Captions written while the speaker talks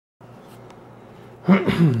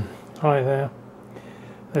Hi there,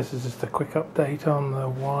 this is just a quick update on the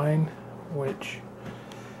wine, which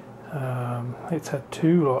it's had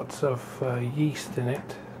 2 lots of yeast in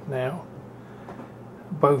it now,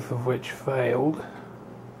 both of which failed,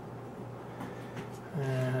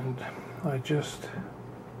 and I just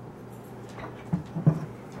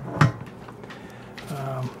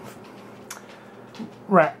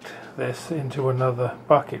racked this into another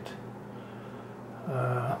bucket,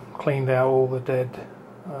 cleaned out all the dead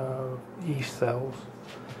yeast cells,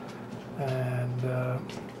 and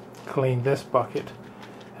cleaned this bucket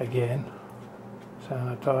again,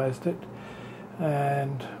 sanitized it,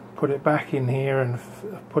 and put it back in here and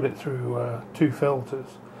put it through 2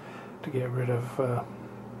 filters to get rid of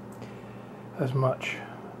as much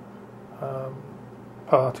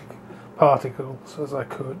particles as I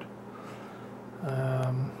could.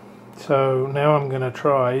 So now I'm going to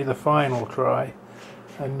try the final try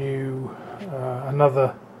a new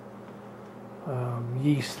another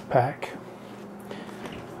yeast pack,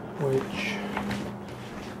 which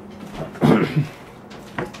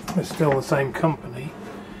is still the same company.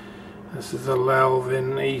 This is a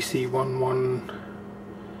Lalvin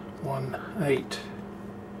EC1118,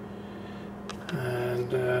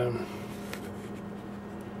 and a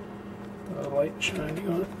light shining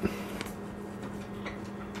on it.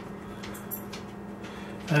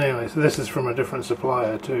 Anyway, so this is from a different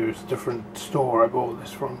supplier too. It's a different store I bought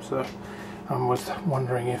this from, so I was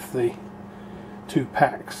wondering if the 2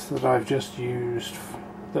 packs that I've just used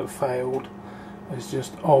that failed is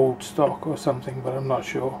just old stock or something, but I'm not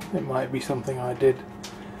sure. It might be something I did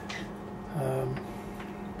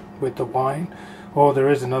with the wine, or there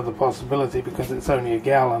is another possibility, because it's only a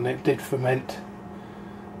gallon, it did ferment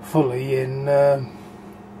fully in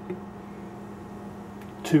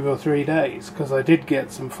 2 or 3 days, because I did get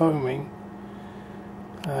some foaming,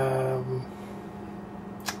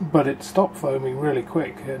 but it stopped foaming really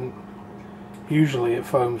quick, and usually it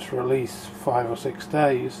foams for at least 5 or 6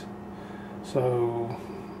 days, so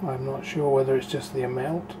I'm not sure whether it's just the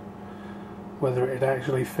amount, whether it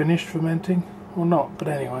actually finished fermenting or not. But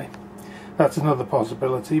anyway, that's another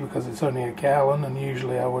possibility, because it's only a gallon, and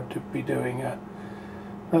usually I would be doing at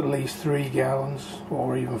least 3 gallons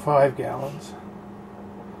or even 5 gallons.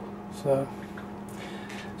 So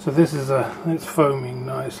this is it's foaming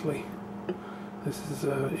nicely. This is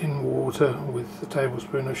in water with a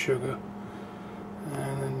tablespoon of sugar,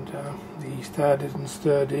 and the yeast added and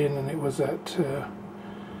stirred in, and it was at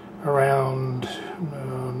around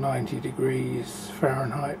 90 degrees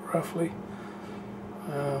Fahrenheit roughly.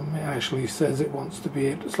 It actually says it wants to be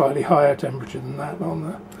at a slightly higher temperature than that. On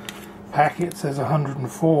the packet it says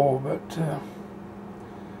 104, but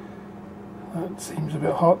that seems a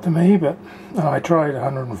bit hot to me. But I tried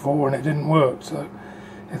 104 and it didn't work, so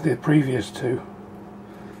the previous 2.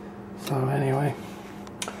 So anyway,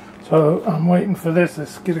 so I'm waiting for this.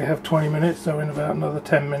 It's going to have 20 minutes, so in about another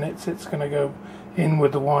 10 minutes it's going to go in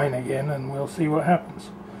with the wine again, and we'll see what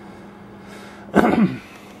happens.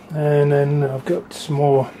 And then I've got some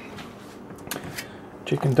more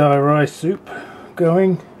chicken dry rice soup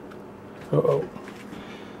going. Uh-oh,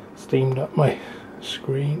 steamed up my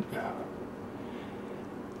screen.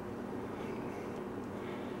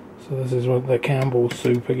 So this is what the Campbell's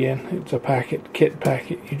soup again. It's a kit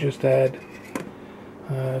packet. You just add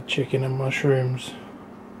chicken and mushrooms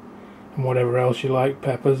and whatever else you like,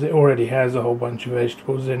 peppers. It already has a whole bunch of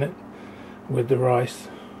vegetables in it with the rice,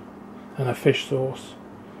 and a fish sauce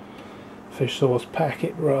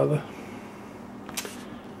packet rather.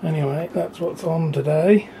 Anyway, that's what's on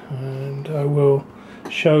today, and I will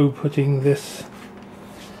show putting this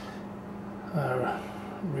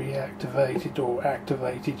reactivated or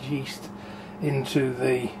activated yeast into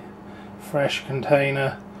the fresh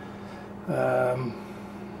container,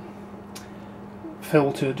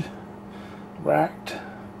 filtered, racked,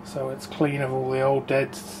 so it's clean of all the old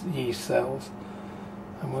dead yeast cells,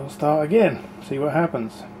 and we'll start again, see what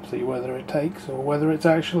happens, see whether it takes or whether it's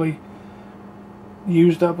actually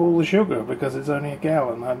used up all the sugar, because it's only a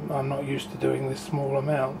gallon. I'm not used to doing this small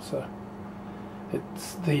amount, so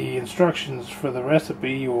it's the instructions for the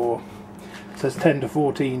recipe, or it says 10 to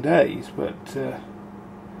 14 days, but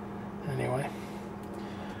anyway,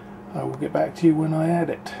 I will get back to you when I add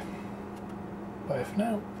it. Bye for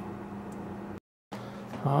now.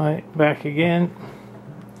 Alright, back again.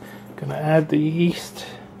 Gonna add the yeast.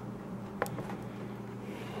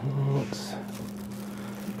 It's,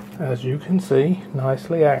 as you can see,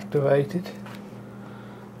 nicely activated.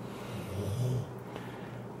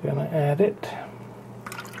 Gonna add it.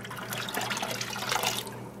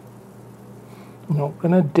 I'm not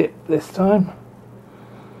gonna dip this time.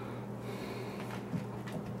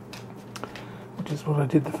 which is what I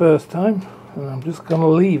did the first time, and I'm just going to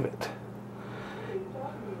leave it.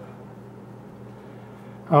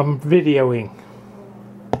 I'm videoing.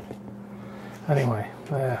 Anyway,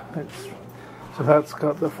 there. So that's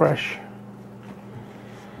got the fresh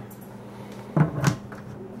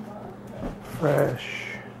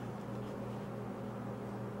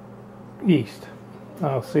yeast.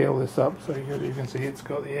 I'll seal this up so you can see it's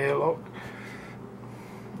got the airlock,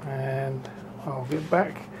 and I'll get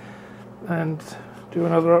back and do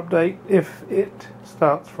another update if it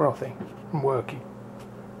starts frothing and working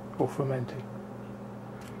or fermenting.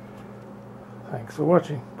 Thanks for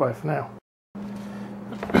watching. Bye for now.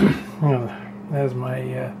 There's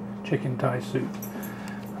my chicken thigh soup.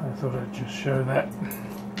 I thought I'd just show that,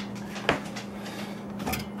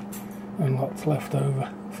 and lots left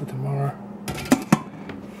over for tomorrow.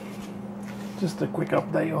 Just a quick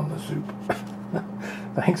update on the soup.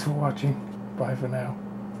 Thanks for watching. Bye for now.